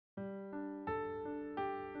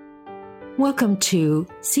Welcome to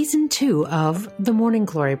Season 2 of The Morning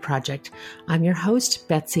Glory Project. I'm your host,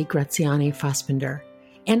 Betsy Graziani-Fospender.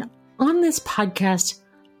 And on this podcast,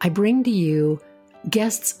 I bring to you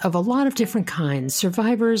guests of a lot of different kinds,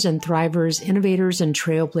 survivors and thrivers, innovators and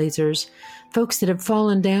trailblazers, folks that have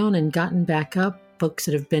fallen down and gotten back up, folks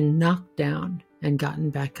that have been knocked down and gotten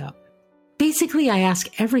back up. Basically, I ask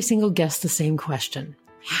every single guest the same question.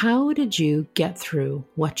 How did you get through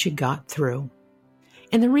what you got through?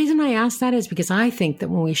 And the reason I ask that is because I think that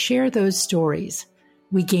when we share those stories,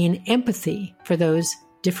 we gain empathy for those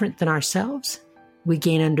different than ourselves. We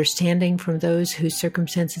gain understanding from those whose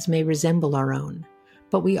circumstances may resemble our own.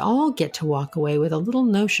 But we all get to walk away with a little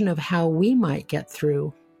notion of how we might get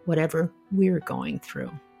through whatever we're going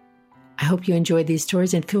through. I hope you enjoyed these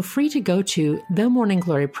stories, and feel free to go to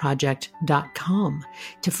themorninggloryproject.com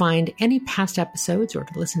to find any past episodes or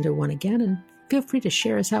to listen to one again, and feel free to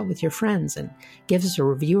share us out with your friends and give us a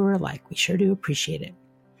review or a like. We sure do appreciate it.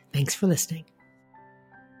 Thanks for listening.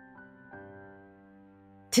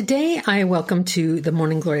 Today, I welcome to the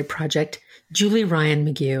Morning Glory Project, Julie Ryan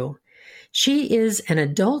McGue. She is an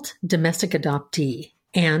adult domestic adoptee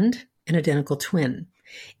and an identical twin.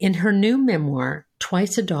 In her new memoir,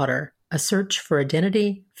 Twice a Daughter, A Search for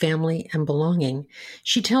Identity, Family, and Belonging,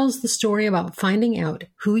 she tells the story about finding out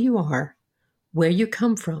who you are, where you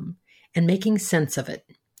come from, and making sense of it.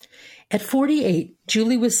 At 48,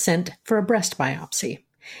 Julie was sent for a breast biopsy.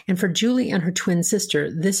 And for Julie and her twin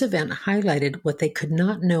sister, this event highlighted what they could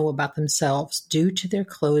not know about themselves due to their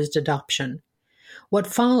closed adoption. What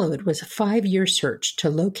followed was a 5-year search to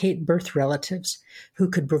locate birth relatives who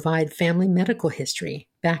could provide family medical history,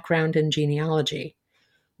 background, and genealogy.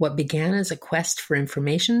 What began as a quest for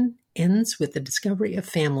information ends with the discovery of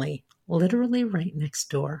family, literally right next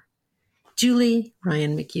door. Julie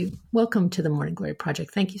Ryan McGue, welcome to the Morning Glory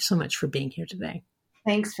Project. Thank you so much for being here today.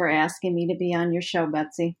 Thanks for asking me to be on your show,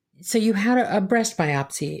 Betsy. So you had a breast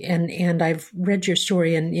biopsy, and I've read your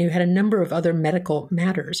story, and you had a number of other medical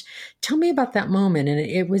matters. Tell me about that moment. And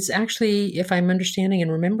it was actually, if I'm understanding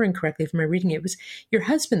and remembering correctly from my reading, it was your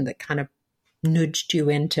husband that kind of nudged you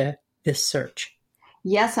into this search.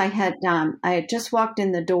 Yes, I had just walked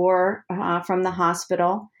in the door from the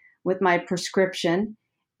hospital with my prescription,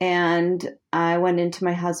 and I went into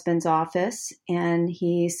my husband's office, and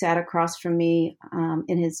he sat across from me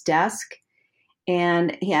in his desk,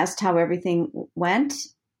 and he asked how everything went,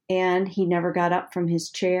 and he never got up from his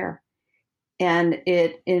chair. And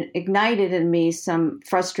it ignited in me some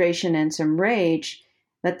frustration and some rage.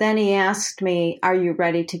 But then he asked me, "Are you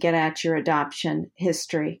ready to get at your adoption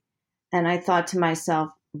history?" And I thought to myself,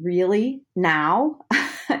 really? Now?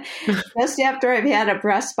 Just after I've had a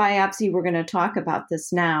breast biopsy, we're going to talk about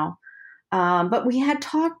this now. But we had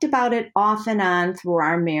talked about it off and on through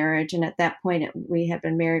our marriage. And at that point, we had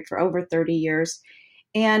been married for over 30 years.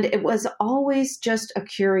 And it was always just a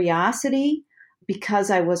curiosity. Because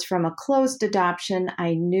I was from a closed adoption,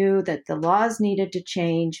 I knew that the laws needed to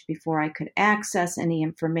change before I could access any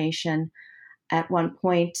information. At one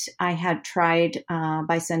point, I had tried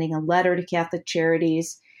by sending a letter to Catholic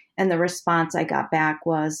Charities, and the response I got back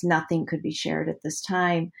was nothing could be shared at this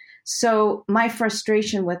time. So my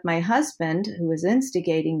frustration with my husband, who was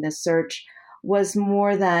instigating this search, was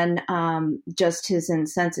more than just his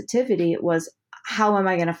insensitivity. It was, how am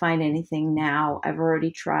I going to find anything now? I've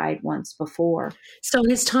already tried once before. So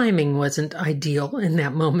his timing wasn't ideal in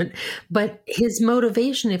that moment, but his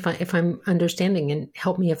motivation, if I'm understanding, and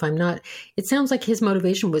help me if I'm not, it sounds like his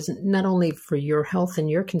motivation was not only for your health and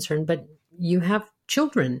your concern, but you have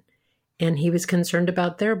children, and he was concerned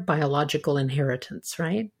about their biological inheritance,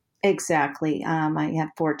 right? Exactly. I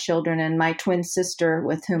have 4 children, and my twin sister,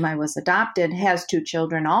 with whom I was adopted, has 2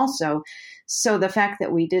 children also. So the fact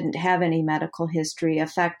that we didn't have any medical history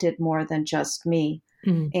affected more than just me.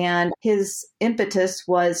 Mm-hmm. And his impetus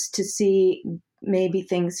was to see maybe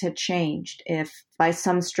things had changed. If by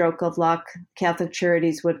some stroke of luck, Catholic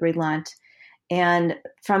Charities would relent. And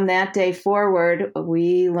from that day forward,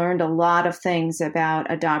 we learned a lot of things about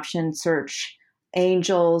adoption search,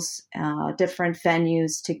 angels, different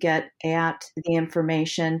venues to get at the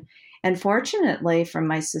information. And fortunately for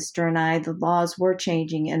my sister and I, the laws were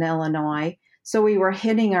changing in Illinois. So we were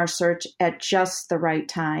hitting our search at just the right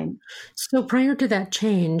time. So prior to that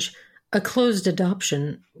change, a closed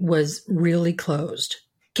adoption was really closed.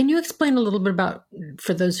 Can you explain a little bit about,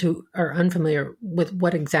 for those who are unfamiliar with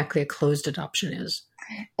what exactly a closed adoption is?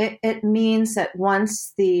 It means that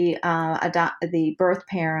once the birth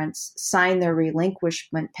parents sign their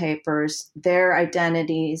relinquishment papers, their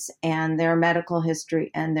identities and their medical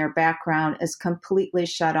history and their background is completely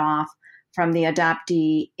shut off from the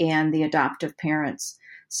adoptee and the adoptive parents.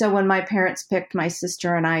 So when my parents picked my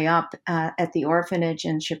sister and I up at the orphanage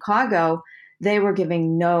in Chicago, they were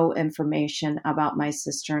giving no information about my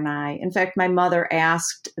sister and I. In fact, my mother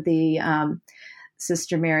asked the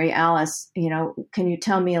Sister Mary Alice, can you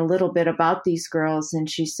tell me a little bit about these girls? And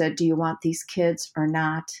she said, do you want these kids or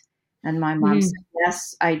not? And my mom said,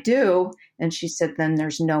 yes, I do. And she said, then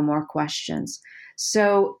there's no more questions.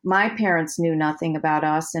 So my parents knew nothing about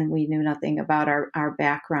us, and we knew nothing about our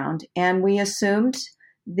background. And we assumed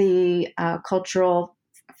the cultural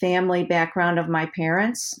family background of my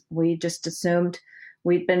parents. We just assumed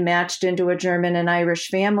we'd been matched into a German and Irish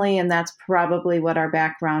family, and that's probably what our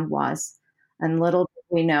background was. And little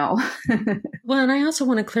did we know. Well, and I also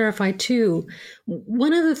want to clarify, too,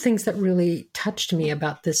 one of the things that really touched me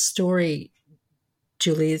about this story,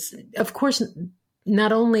 Julie, is, of course,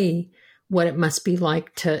 not only what it must be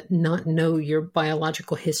like to not know your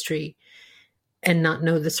biological history and not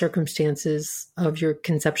know the circumstances of your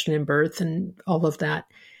conception and birth and all of that,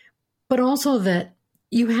 but also that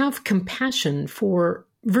you have compassion for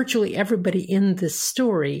virtually everybody in this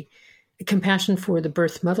story. Compassion for the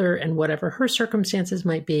birth mother and whatever her circumstances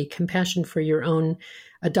might be, compassion for your own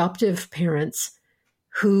adoptive parents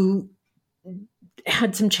who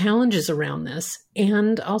had some challenges around this,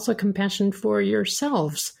 and also compassion for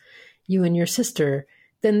yourselves, you and your sister.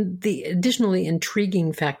 Then the additionally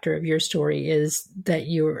intriguing factor of your story is that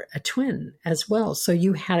you're a twin as well. So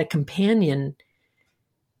you had a companion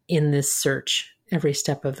in this search every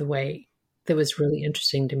step of the way. That was really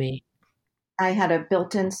interesting to me. I had a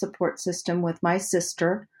built-in support system with my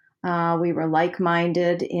sister. We were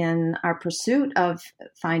like-minded in our pursuit of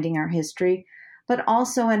finding our history, but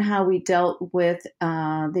also in how we dealt with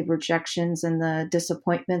the rejections and the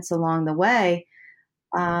disappointments along the way.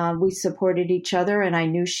 We supported each other, and I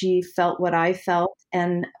knew she felt what I felt,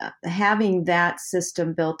 and having that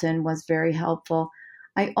system built in was very helpful.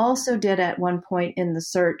 I also did at one point in the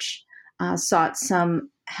search sought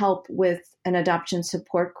some help with an adoption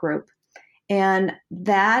support group. And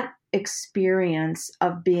that experience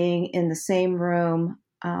of being in the same room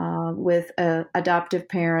with adoptive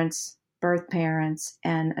parents, birth parents,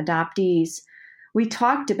 and adoptees, we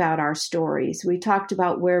talked about our stories. We talked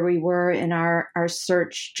about where we were in our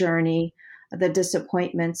search journey, the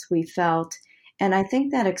disappointments we felt. And I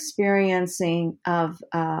think that experiencing of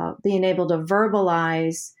being able to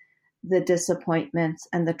verbalize the disappointments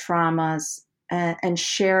and the traumas and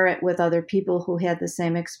share it with other people who had the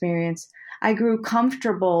same experience, I grew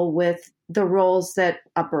comfortable with the roles that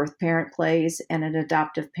a birth parent plays and an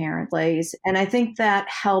adoptive parent plays. And I think that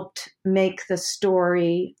helped make the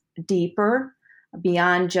story deeper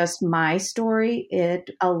beyond just my story. It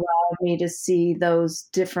allowed me to see those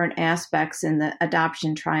different aspects in the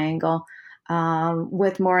adoption triangle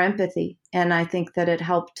with more empathy. And I think that it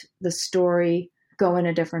helped the story go in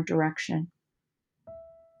a different direction.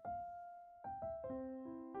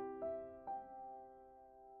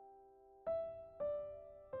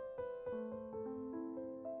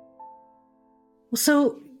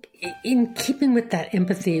 So in keeping with that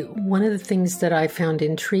empathy, one of the things that I found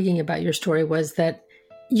intriguing about your story was that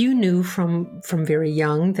you knew from very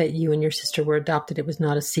young that you and your sister were adopted. It was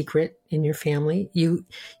not a secret in your family. You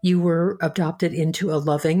were adopted into a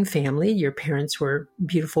loving family. Your parents were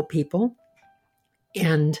beautiful people.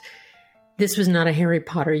 And this was not a Harry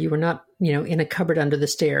Potter. You were not, in a cupboard under the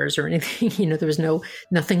stairs or anything. There was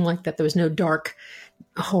nothing like that. There was no dark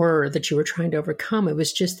horror that you were trying to overcome. It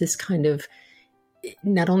was just this kind of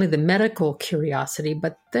not only the medical curiosity,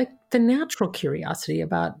 but the natural curiosity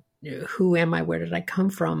about who am I? Where did I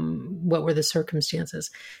come from? What were the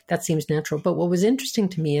circumstances? That seems natural. But what was interesting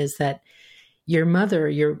to me is that your mother,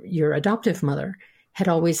 your adoptive mother, had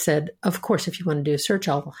always said, of course, if you want to do a search,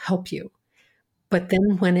 I'll help you. But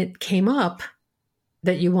then when it came up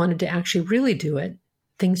that you wanted to actually really do it,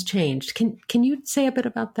 things changed. Can you say a bit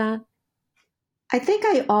about that? I think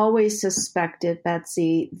I always suspected,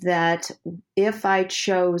 Betsy, that if I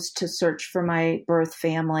chose to search for my birth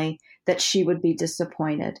family, that she would be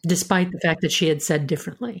disappointed. Despite the fact that she had said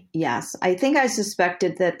differently. Yes. I think I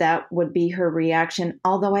suspected that would be her reaction,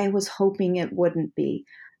 although I was hoping it wouldn't be.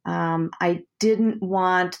 I didn't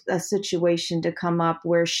want a situation to come up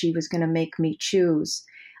where she was going to make me choose.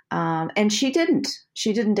 And she didn't.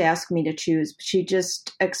 She didn't ask me to choose. She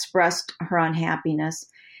just expressed her unhappiness.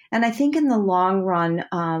 And I think in the long run,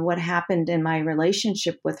 what happened in my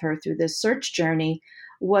relationship with her through this search journey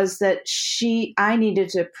was that I needed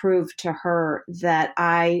to prove to her that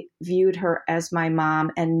I viewed her as my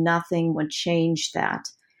mom and nothing would change that.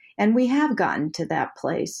 And we have gotten to that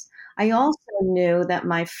place. I also knew that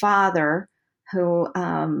my father, who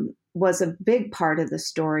was a big part of the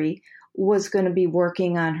story, was going to be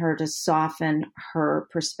working on her to soften her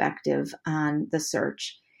perspective on the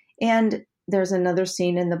search. And there's another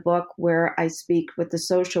scene in the book where I speak with the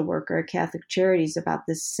social worker at Catholic Charities about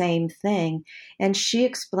this same thing. And she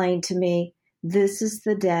explained to me, this is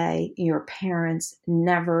the day your parents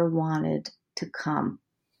never wanted to come.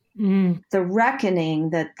 The reckoning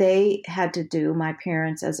that they had to do, my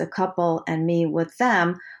parents as a couple and me with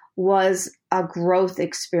them, was a growth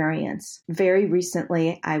experience. Very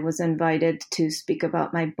recently, I was invited to speak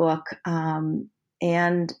about my book,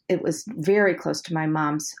 and it was very close to my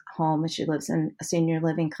mom's home. She lives in a senior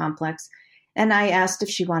living complex. And I asked if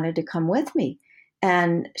she wanted to come with me.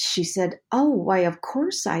 And she said, oh, why, of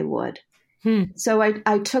course I would. So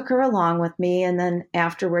I took her along with me. And then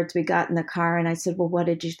afterwards we got in the car and I said, well, what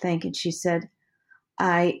did you think? And she said,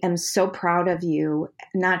 I am so proud of you,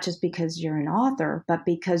 not just because you're an author, but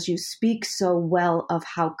because you speak so well of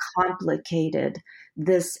how complicated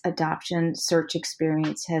this adoption search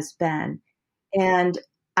experience has been. And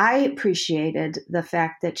I appreciated the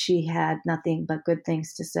fact that she had nothing but good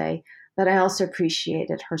things to say, but I also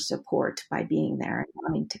appreciated her support by being there and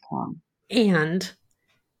wanting to come. And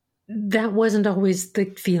that wasn't always the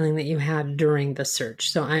feeling that you had during the search.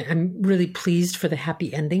 So I'm really pleased for the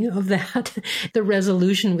happy ending of that, the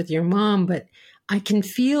resolution with your mom. But I can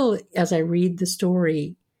feel as I read the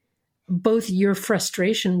story, both your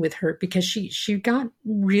frustration with her, because she got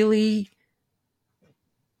really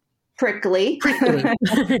prickly.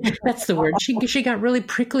 That's the word. She got really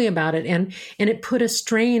prickly about it. And it put a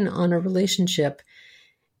strain on a relationship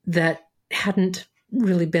that hadn't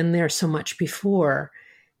really been there so much before.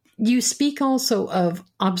 You speak also of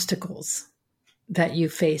obstacles that you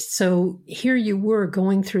faced. So here you were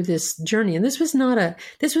going through this journey, and this was not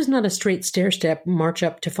a straight stair step march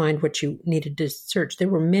up to find what you needed to search. There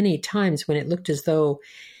were many times when it looked as though,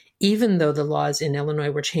 even though the laws in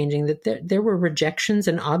Illinois were changing, that there were rejections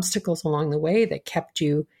and obstacles along the way that kept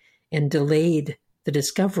you and delayed the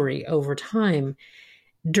discovery over time,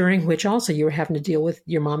 during which also you were having to deal with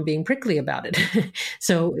your mom being prickly about it.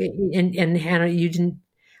 So, and Hannah, you didn't.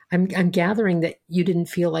 I'm gathering that you didn't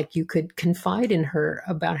feel like you could confide in her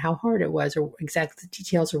about how hard it was or exactly the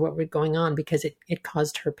details or what was going on because it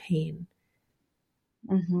caused her pain.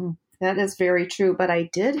 Mm-hmm. That is very true. But I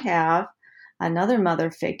did have another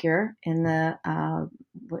mother figure in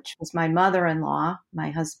which was my mother-in-law,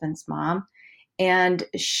 my husband's mom. And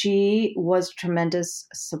she was tremendous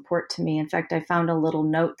support to me. In fact, I found a little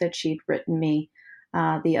note that she'd written me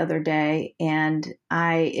the other day, and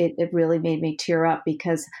it really made me tear up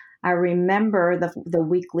because I remember the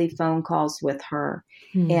weekly phone calls with her,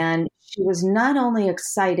 and she was not only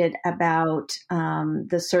excited about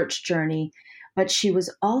the search journey, but she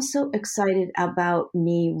was also excited about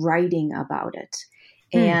me writing about it.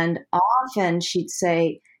 And often she'd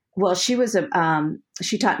say, well, she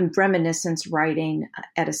taught in reminiscence writing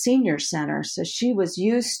at a senior center, so she was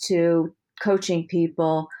used to coaching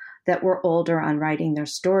people that were older on writing their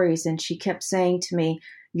stories. And she kept saying to me,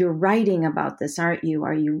 you're writing about this, aren't you?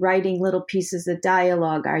 Are you writing little pieces of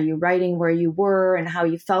dialogue? Are you writing where you were and how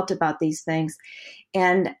you felt about these things?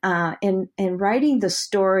 And in writing the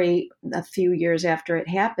story a few years after it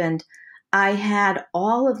happened, I had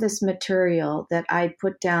all of this material that I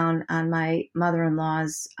put down on my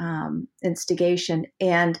mother-in-law's instigation.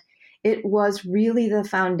 And it was really the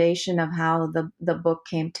foundation of how the book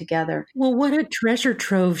came together. Well, what a treasure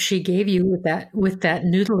trove she gave you with that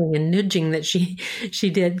noodling and nudging that she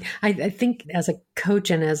did. I think as a coach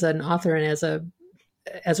and as an author and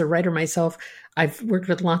as a writer myself, I've worked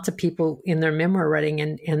with lots of people in their memoir writing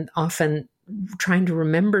and often trying to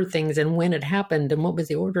remember things and when it happened and what was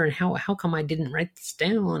the order and how come I didn't write this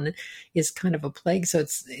down is kind of a plague. So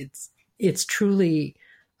it's truly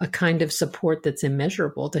a kind of support that's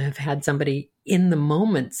immeasurable to have had somebody in the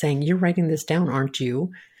moment saying, you're writing this down, aren't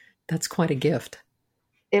you? That's quite a gift.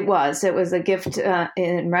 It was a gift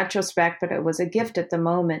in retrospect, but it was a gift at the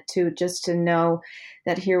moment too, just to know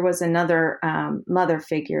that here was another mother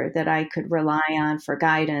figure that I could rely on for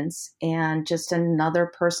guidance and just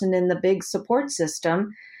another person in the big support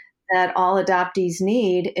system that all adoptees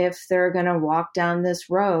need if they're going to walk down this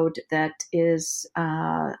road that is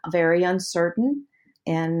very uncertain.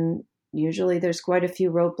 And usually there's quite a few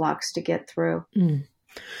roadblocks to get through.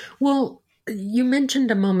 Well, you mentioned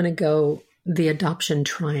a moment ago the adoption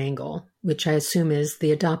triangle, which I assume is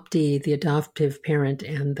the adoptee, the adoptive parent,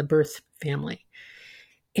 and the birth family.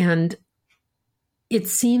 And it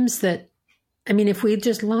seems that, I mean, if we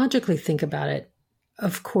just logically think about it,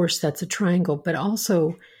 of course that's a triangle, but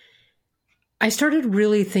also I started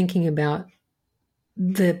really thinking about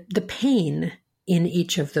the pain in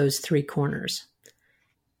each of those three corners.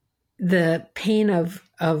 the pain of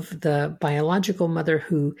the biological mother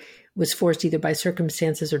who was forced either by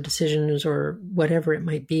circumstances or decisions or whatever it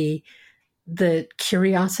might be, the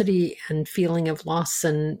curiosity and feeling of loss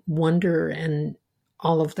and wonder and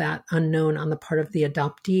all of that unknown on the part of the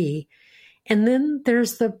adoptee. And then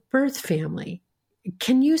there's the birth family.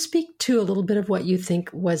 Can you speak to a little bit of what you think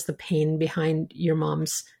was the pain behind your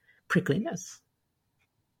mom's prickliness?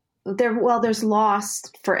 There's loss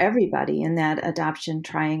for everybody in that adoption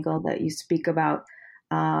triangle that you speak about.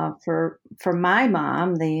 For my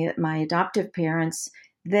mom, my adoptive parents,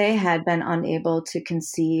 they had been unable to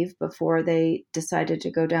conceive before they decided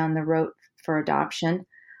to go down the road for adoption.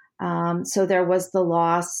 So there was the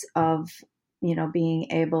loss of,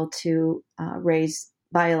 being able to raise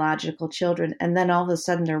biological children. And then all of a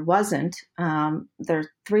sudden there wasn't. The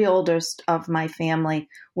three oldest of my family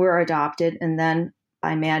were adopted. And then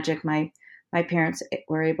by magic, my parents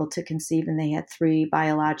were able to conceive, and they had three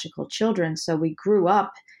biological children. So we grew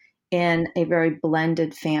up in a very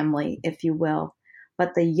blended family, if you will.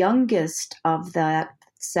 But the youngest of that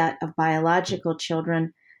set of biological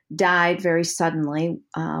children died very suddenly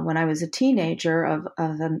when I was a teenager of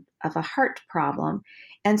a heart problem.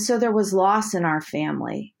 And so there was loss in our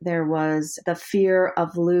family. There was the fear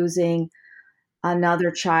of losing another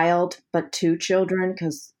child, but two children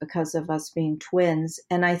because of us being twins.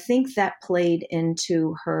 And I think that played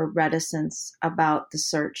into her reticence about the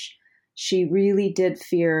search. She really did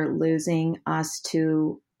fear losing us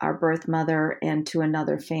to our birth mother and to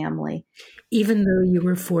another family. Even though you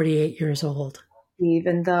were 48 years old.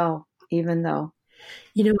 Even though. I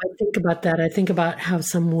think about that. I think about how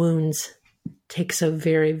some wounds take so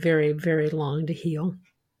very, very, very long to heal.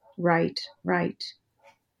 Right.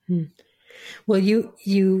 Well,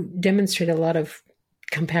 you demonstrate a lot of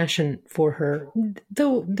compassion for her,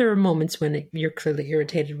 though there are moments when you're clearly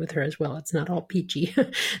irritated with her as well. It's not all peachy.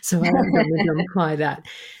 So I don't imply that.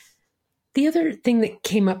 The other thing that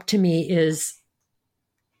came up to me is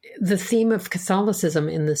the theme of Catholicism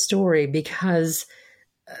in the story, because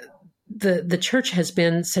the church has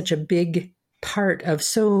been such a big part of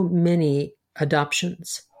so many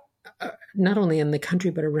adoptions, not only in the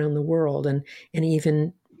country, but around the world, and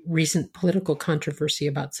even recent political controversy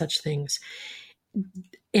about such things.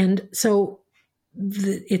 And so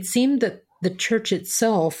it seemed that the church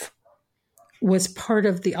itself was part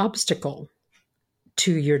of the obstacle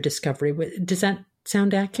to your discovery. Does that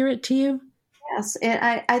sound accurate to you? Yes,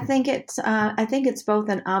 I think it's both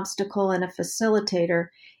an obstacle and a facilitator.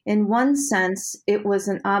 In one sense, it was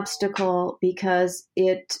an obstacle because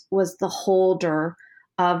it was the holder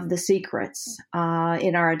of the secrets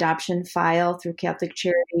in our adoption file through Catholic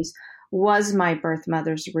Charities. Was my birth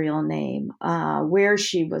mother's real name, where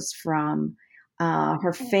she was from,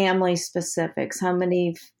 her family specifics, how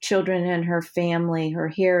many children in her family, her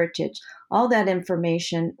heritage, all that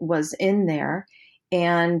information was in there.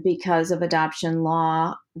 And because of adoption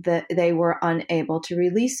law, they were unable to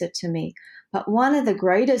release it to me. But one of the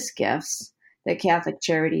greatest gifts that Catholic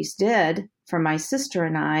Charities did for my sister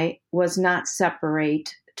and I was not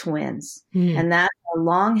separate twins. And that's a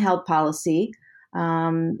long-held policy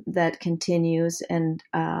that continues. And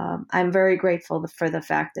I'm very grateful for the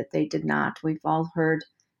fact that they did not. We've all heard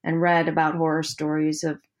and read about horror stories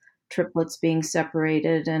of triplets being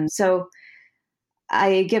separated. And so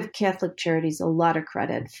I give Catholic Charities a lot of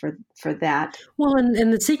credit for that. Well,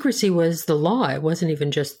 and the secrecy was the law. It wasn't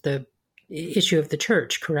even just the issue of the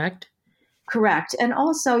church, correct? Correct. And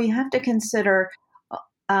also you have to consider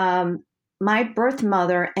my birth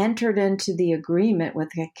mother entered into the agreement with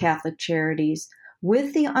Catholic Charities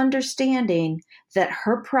with the understanding that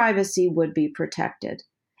her privacy would be protected.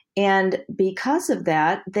 And because of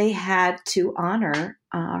that, they had to honor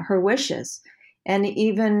her wishes. And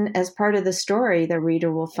even as part of the story, the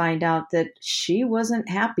reader will find out that she wasn't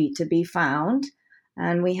happy to be found.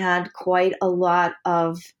 And we had quite a lot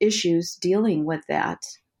of issues dealing with that.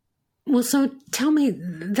 Well, so tell me,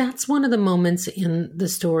 that's one of the moments in the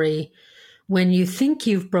story when you think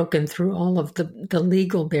you've broken through all of the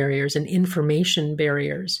legal barriers and information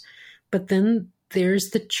barriers, but then there's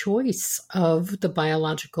the choice of the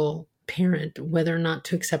biological parent, whether or not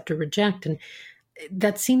to accept or reject. And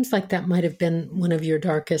that seems like that might have been one of your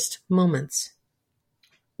darkest moments.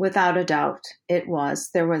 Without a doubt, it was.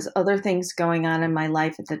 There was other things going on in my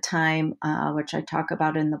life at the time, which I talk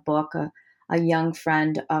about in the book. A young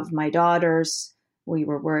friend of my daughter's, we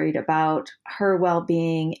were worried about her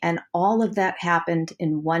well-being, and all of that happened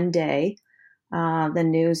in one day. The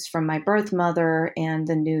news from my birth mother and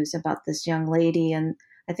the news about this young lady, and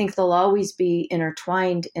I think they'll always be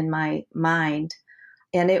intertwined in my mind.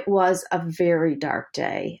 And it was a very dark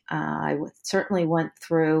day. I certainly went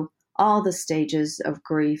through all the stages of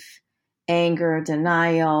grief, anger,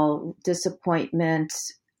 denial, disappointment,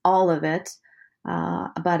 all of it.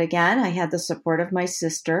 But again, I had the support of my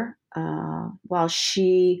sister while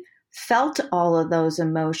she felt all of those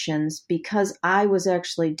emotions because I was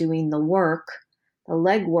actually doing the work, the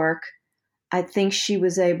legwork. I think she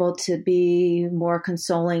was able to be more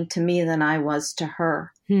consoling to me than I was to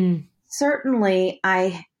her. Certainly,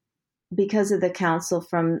 because of the counsel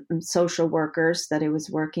from social workers that I was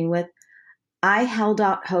working with, I held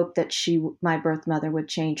out hope that my birth mother, would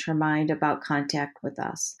change her mind about contact with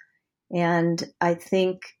us. And I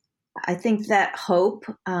think that hope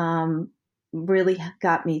really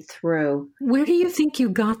got me through. Where do you think you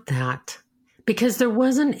got that? Because there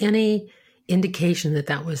wasn't any indication that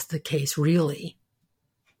that was the case, really.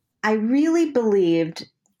 I really believed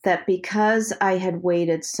that because I had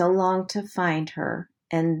waited so long to find her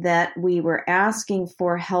and that we were asking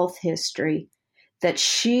for health history, that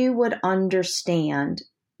she would understand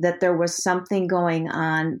that there was something going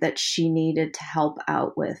on that she needed to help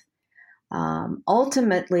out with.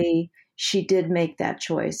 Ultimately, she did make that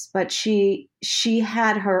choice, but she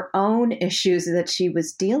had her own issues that she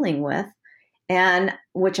was dealing with, and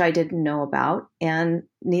which I didn't know about, and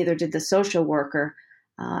neither did the social worker.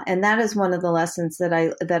 And that is one of the lessons that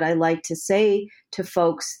I like to say to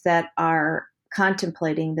folks that are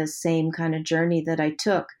contemplating this same kind of journey that I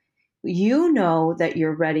took. You know that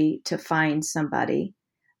you're ready to find somebody,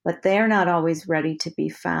 but they're not always ready to be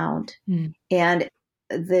found. And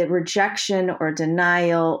the rejection or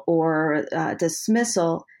denial or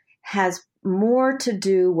dismissal has more to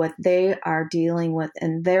do what they are dealing with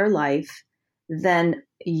in their life than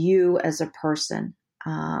you as a person.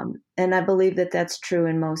 And I believe that that's true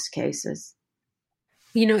in most cases.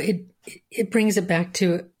 You know, it brings it back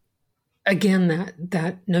to, again,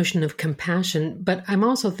 that notion of compassion. But I'm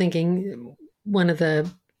also thinking one of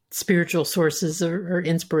the spiritual sources or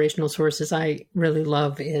inspirational sources I really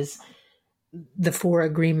love is the 4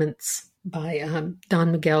 Agreements by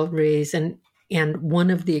Don Miguel Ruiz. And one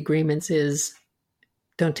of the agreements is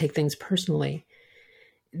don't take things personally.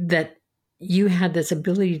 That you had this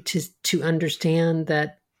ability to understand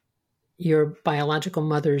that your biological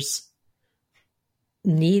mother's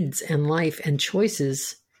needs and life and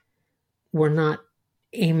choices were not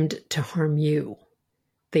aimed to harm you.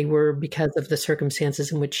 They were because of the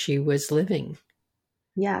circumstances in which she was living.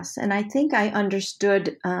 Yes. And I think I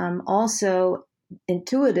understood also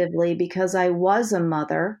intuitively, because I was a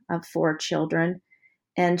mother of 4 children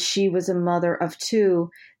and she was a mother of 2,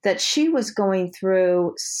 that she was going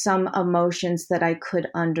through some emotions that I could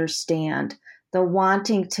understand. The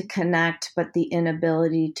wanting to connect, but the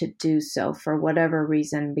inability to do so for whatever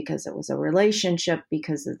reason, because it was a relationship,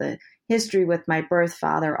 because of the history with my birth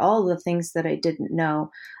father, all the things that I didn't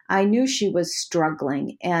know. I knew she was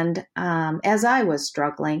struggling, and as I was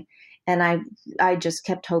struggling, and I just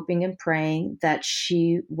kept hoping and praying that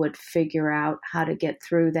she would figure out how to get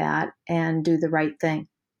through that and do the right thing.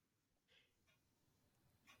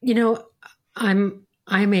 You know, I'm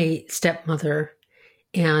a stepmother,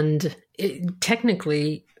 and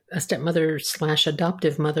technically a stepmother /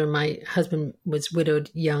 adoptive mother. My husband was widowed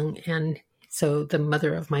young, and so the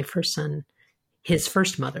mother of my first son, his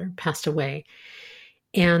first mother, passed away.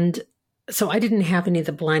 And so I didn't have any of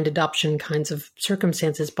the blind adoption kinds of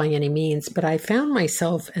circumstances by any means, but I found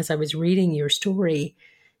myself, as I was reading your story,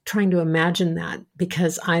 trying to imagine that,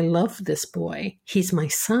 because I love this boy. He's my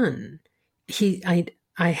son. I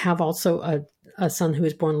have also a son who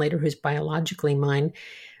was born later who's biologically mine.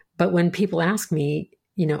 But when people ask me,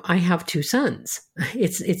 you know, I have 2 sons.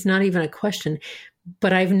 It's not even a question.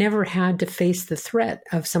 But I've never had to face the threat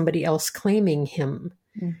of somebody else claiming him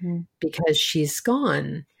because she's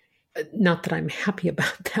gone. Not that I'm happy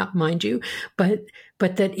about that, mind you, but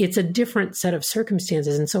that it's a different set of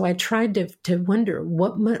circumstances. And so I tried to wonder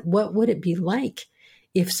what would it be like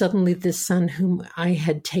if suddenly this son whom I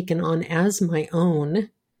had taken on as my own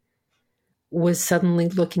was suddenly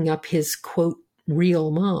looking up his, quote,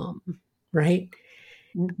 real mom, right?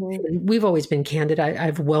 We've always been candid.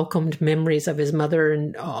 I've welcomed memories of his mother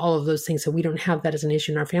and all of those things. So we don't have that as an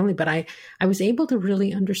issue in our family. But I was able to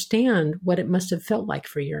really understand what it must have felt like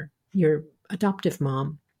for your adoptive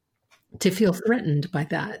mom to feel threatened by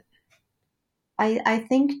that. I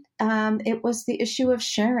think it was the issue of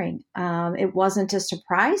sharing. It wasn't a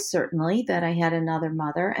surprise, certainly, that I had another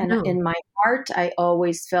mother. And in my heart, I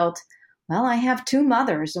always felt, well, I have 2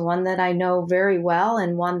 mothers, one that I know very well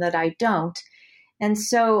and one that I don't. And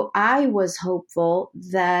so I was hopeful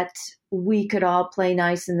that we could all play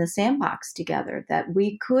nice in the sandbox together, that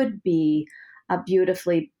we could be a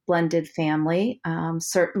beautifully blended family.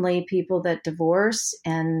 Certainly people that divorce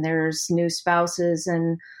and there's new spouses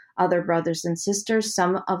and other brothers and sisters.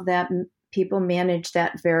 Some of that people manage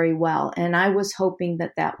that very well. And I was hoping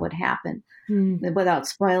that that would happen. Without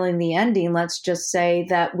spoiling the ending, let's just say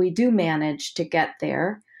that we do manage to get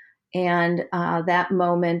there. And that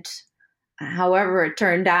moment, however it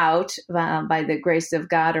turned out, by the grace of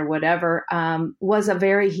God or whatever, was a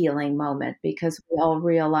very healing moment because we all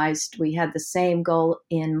realized we had the same goal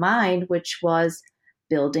in mind, which was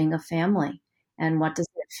building a family. And what does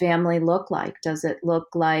that family look like? Does it look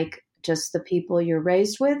like just the people you're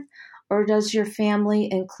raised with? Or does your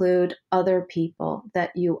family include other people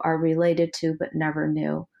that you are related to but never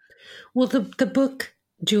knew? Well, the book,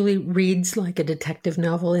 Julie, reads like a detective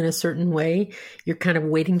novel in a certain way. You're kind of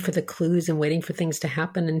waiting for the clues and waiting for things to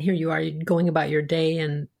happen. And here you are, you're going about your day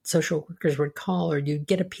and social workers would call or you'd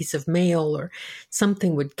get a piece of mail or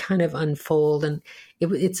something would kind of unfold. And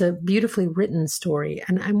it's a beautifully written story.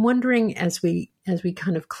 And I'm wondering as we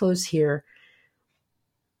kind of close here,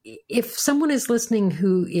 if someone is listening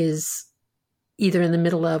who is either in the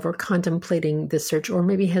middle of or contemplating this search, or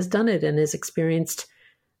maybe has done it and has experienced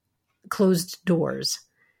closed doors,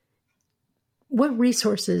 what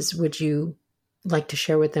resources would you like to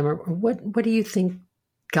share with them? Or what do you think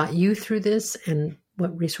got you through this, and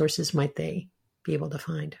what resources might they be able to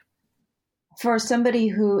find? For somebody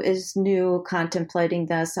who is new contemplating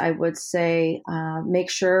this, I would say make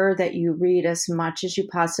sure that you read as much as you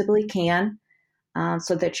possibly can.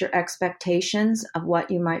 So that your expectations of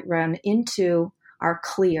what you might run into are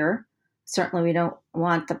clear. Certainly, we don't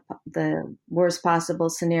want the worst possible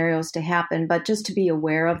scenarios to happen, but just to be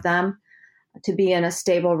aware of them, to be in a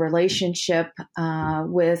stable relationship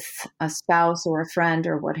with a spouse or a friend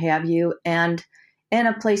or what have you, and in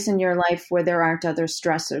a place in your life where there aren't other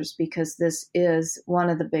stressors, because this is one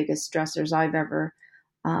of the biggest stressors I've ever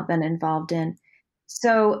been involved in.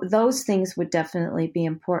 So those things would definitely be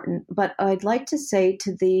important. But I'd like to say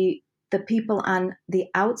to the people on the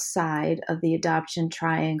outside of the adoption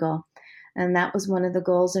triangle, and that was one of the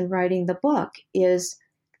goals in writing the book, is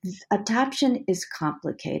adoption is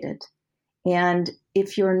complicated. And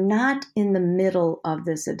if you're not in the middle of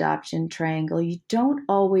this adoption triangle, you don't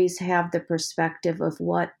always have the perspective of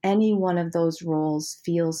what any one of those roles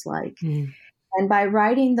feels like. And by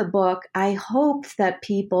writing the book, I hope that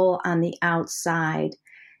people on the outside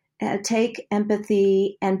take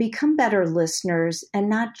empathy and become better listeners and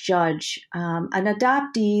not judge. An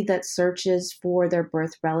adoptee that searches for their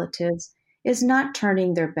birth relatives is not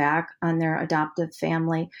turning their back on their adoptive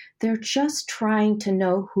family. They're just trying to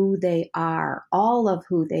know who they are, all of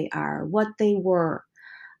who they are, what they were.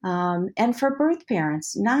 And for birth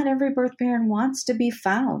parents, not every birth parent wants to be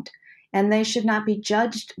found. And they should not be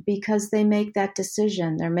judged because they make that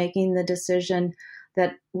decision. They're making the decision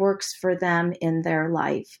that works for them in their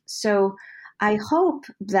life. So I hope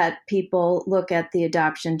that people look at the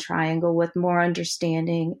adoption triangle with more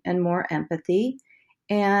understanding and more empathy,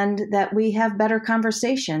 and that we have better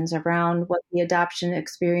conversations around what the adoption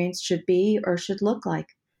experience should be or should look like.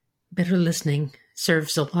 Better listening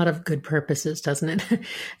serves a lot of good purposes, doesn't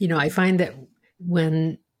it? I find that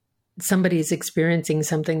when somebody's experiencing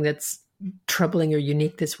something that's troubling or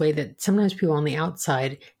unique this way, that sometimes people on the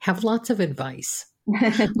outside have lots of advice,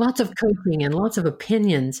 lots of coaching and lots of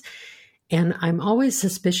opinions. And I'm always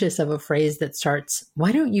suspicious of a phrase that starts,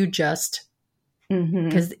 why don't you just,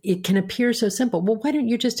 because it can appear so simple. Well, why don't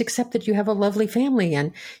you just accept that you have a lovely family?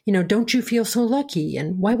 And, don't you feel so lucky?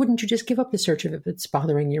 And why wouldn't you just give up the search if it's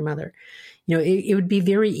bothering your mother? It would be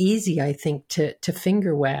very easy, I think, to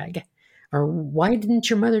finger wag. Or why didn't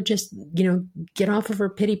your mother just, get off of her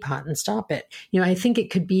pity pot and stop it? I think it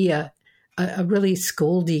could be a really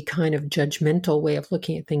scoldy kind of judgmental way of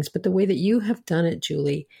looking at things. But the way that you have done it,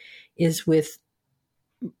 Julie, is with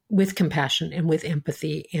compassion and with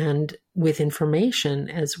empathy and with information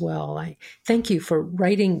as well. I thank you for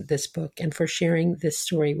writing this book and for sharing this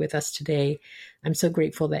story with us today. I'm so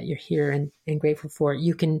grateful that you're here and grateful for it.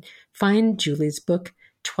 You can find Julie's book,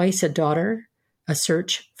 Twice a Daughter, A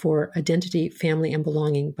Search for Identity, Family, and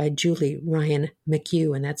Belonging by Julie Ryan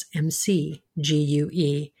McGue, and that's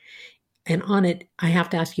McGue. And on it, I have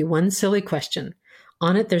to ask you one silly question.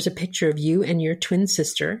 On it, there's a picture of you and your twin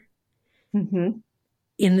sister. Mm-hmm.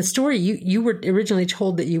 In the story, you were originally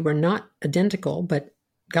told that you were not identical, but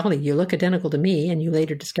golly, you look identical to me, and you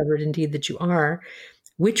later discovered indeed that you are.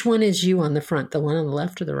 Which one is you on the front, the one on the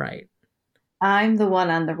left or the right? I'm the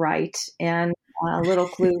one on the right, and a little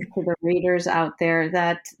clue to the readers out there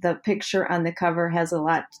that the picture on the cover has a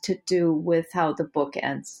lot to do with how the book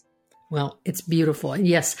ends. Well, it's beautiful.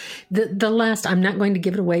 Yes, the last, I'm not going to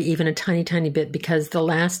give it away even a tiny, tiny bit, because the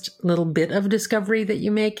last little bit of discovery that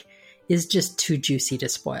you make is just too juicy to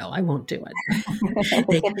spoil. I won't do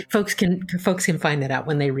it. Folks can find that out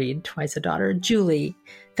when they read Twice a Daughter. Julie,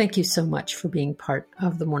 thank you so much for being part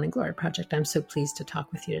of the Morning Glory Project. I'm so pleased to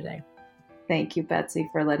talk with you today. Thank you, Betsy,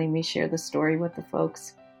 for letting me share the story with the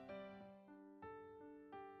folks.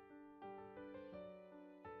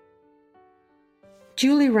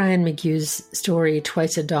 Julie Ryan McGue's story,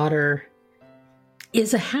 Twice a Daughter,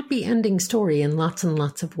 is a happy ending story in lots and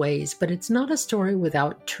lots of ways, but it's not a story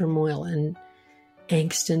without turmoil and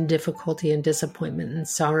angst and difficulty and disappointment and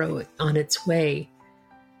sorrow on its way.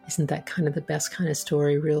 Isn't that kind of the best kind of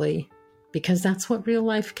story, really? Because that's what real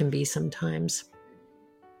life can be sometimes.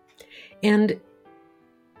 And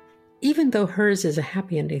even though hers is a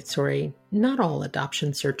happy ending story, not all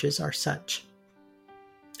adoption searches are such.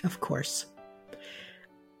 Of course.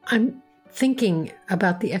 I'm thinking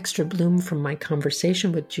about the extra bloom from my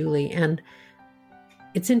conversation with Julie, and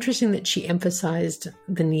it's interesting that she emphasized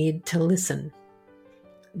the need to listen.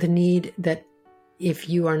 The need that if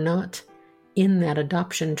you are not in that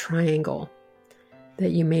adoption triangle,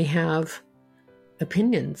 that you may have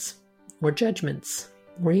opinions or judgments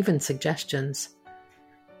or even suggestions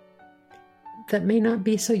that may not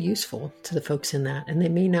be so useful to the folks in that, and they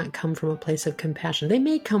may not come from a place of compassion. They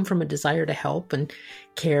may come from a desire to help and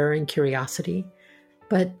care and curiosity,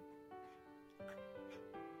 but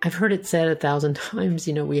I've heard it said 1,000 times,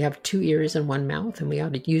 we have 2 ears and 1 mouth, and we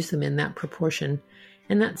ought to use them in that proportion.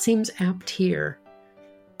 And that seems apt here,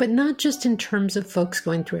 but not just in terms of folks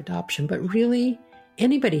going through adoption, but really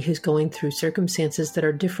anybody who's going through circumstances that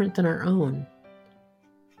are different than our own.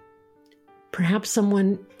 Perhaps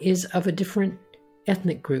someone is of a different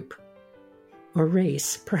ethnic group or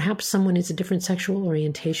race. Perhaps someone is a different sexual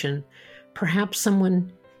orientation. Perhaps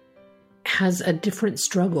someone has a different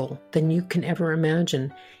struggle than you can ever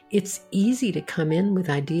imagine. It's easy to come in with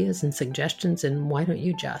ideas and suggestions and why don't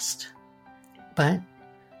you just? But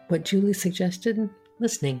what Julie suggested,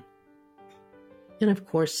 listening. And of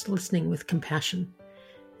course, listening with compassion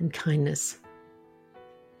and kindness.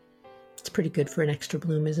 It's pretty good for an extra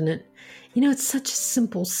bloom, isn't it? It's such a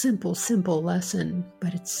simple lesson,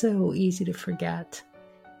 but it's so easy to forget.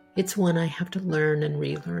 It's one I have to learn and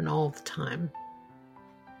relearn all the time.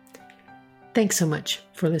 Thanks so much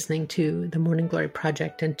for listening to the Morning Glory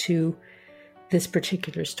Project and to this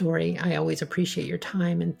particular story. I always appreciate your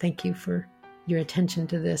time, and thank you for your attention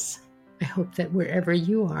to this. I hope that wherever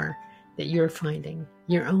you are, that you're finding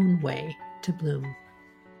your own way to bloom.